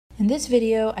In this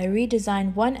video, I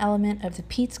redesigned one element of the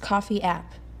Peet's Coffee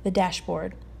app, the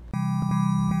dashboard.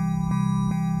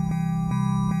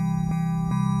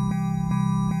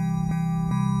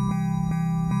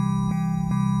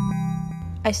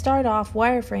 I start off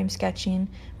wireframe sketching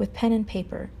with pen and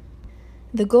paper.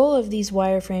 The goal of these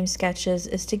wireframe sketches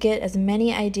is to get as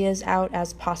many ideas out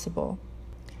as possible.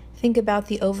 Think about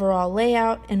the overall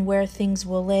layout and where things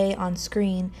will lay on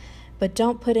screen, but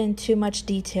don't put in too much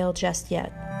detail just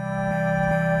yet.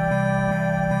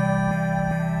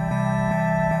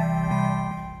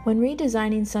 When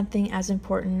redesigning something as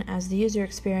important as the user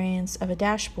experience of a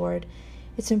dashboard,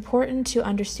 it's important to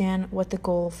understand what the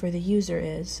goal for the user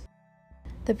is.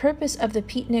 The purpose of the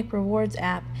Peetnik Rewards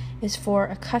app is for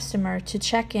a customer to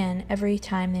check in every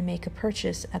time they make a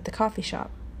purchase at the coffee shop.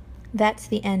 That's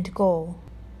the end goal.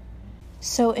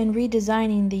 So in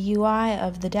redesigning the UI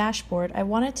of the dashboard, I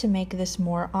wanted to make this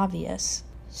more obvious.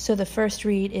 So the first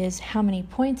read is how many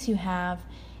points you have,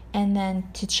 and then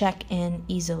to check in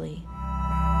easily.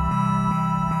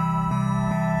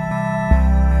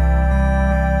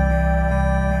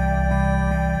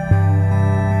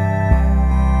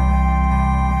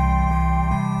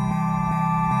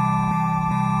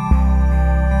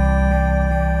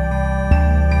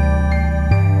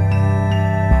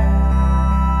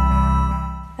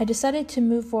 I decided to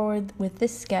move forward with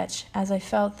this sketch as I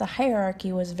felt the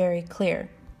hierarchy was very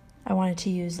clear. I wanted to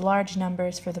use large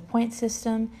numbers for the point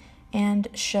system and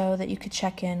show that you could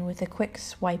check in with a quick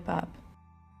swipe up.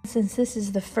 Since this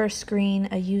is the first screen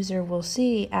a user will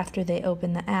see after they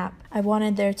open the app, I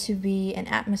wanted there to be an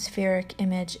atmospheric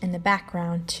image in the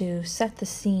background to set the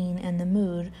scene and the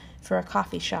mood for a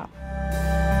coffee shop.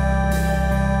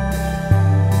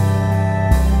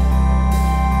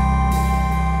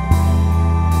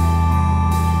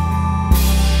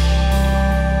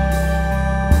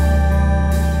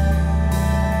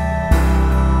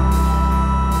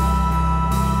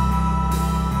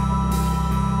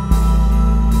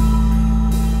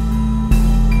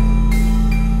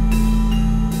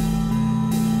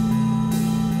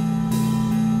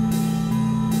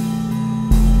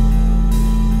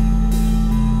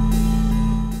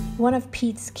 One of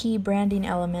Peet's key branding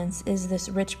elements is this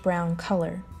rich brown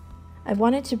color. I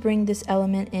wanted to bring this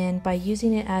element in by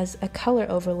using it as a color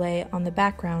overlay on the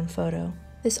background photo.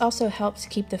 This also helps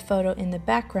keep the photo in the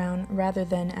background rather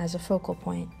than as a focal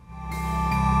point.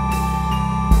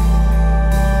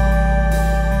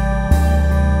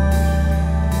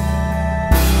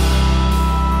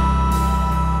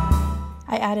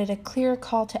 I added a clear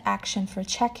call to action for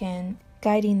check-in,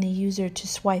 guiding the user to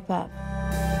swipe up.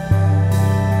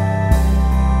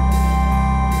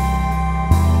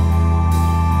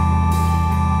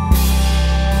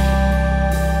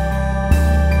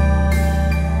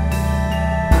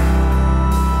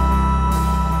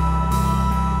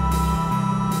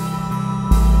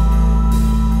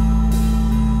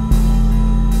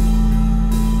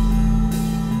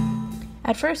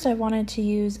 At first I wanted to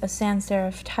use a sans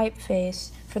serif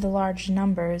typeface for the large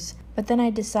numbers, but then I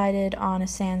decided on a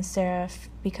sans serif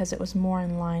because it was more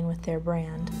in line with their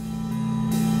brand.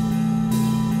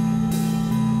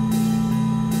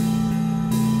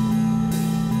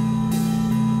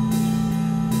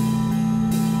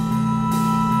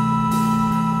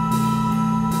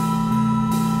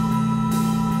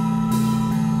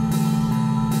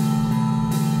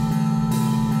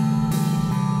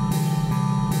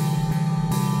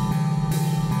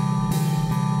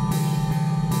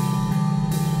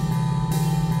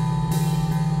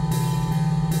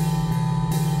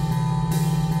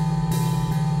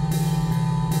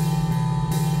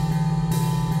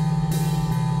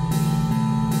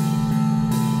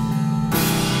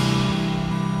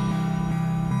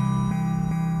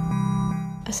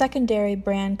 A secondary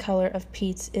brand color of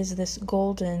Peet's is this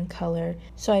golden color,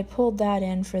 so I pulled that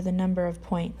in for the number of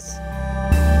points.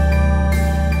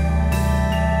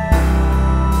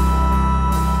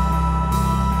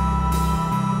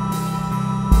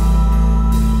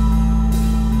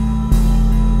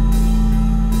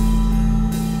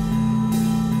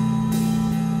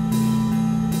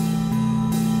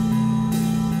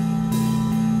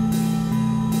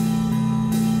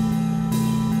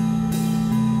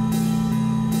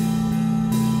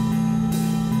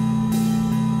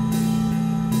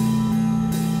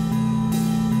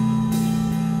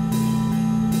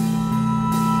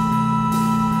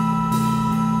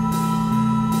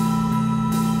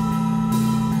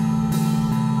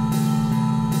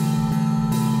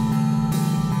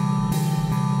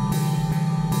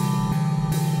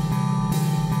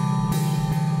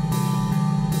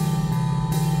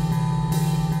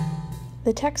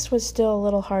 The text was still a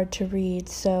little hard to read,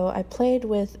 so I played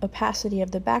with opacity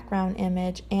of the background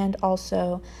image and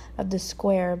also of the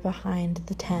square behind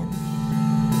the 10.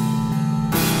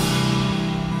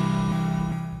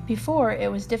 Before, it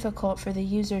was difficult for the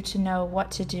user to know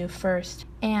what to do first,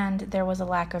 and there was a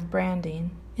lack of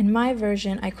branding. In my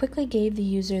version, I quickly gave the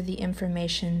user the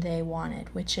information they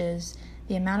wanted, which is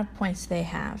the amount of points they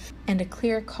have, and a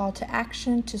clear call to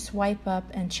action to swipe up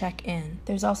and check in.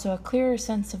 There's also a clearer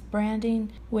sense of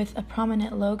branding with a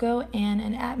prominent logo and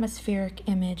an atmospheric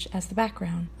image as the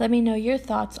background. Let me know your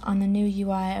thoughts on the new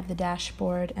UI of the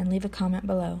dashboard and leave a comment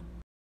below.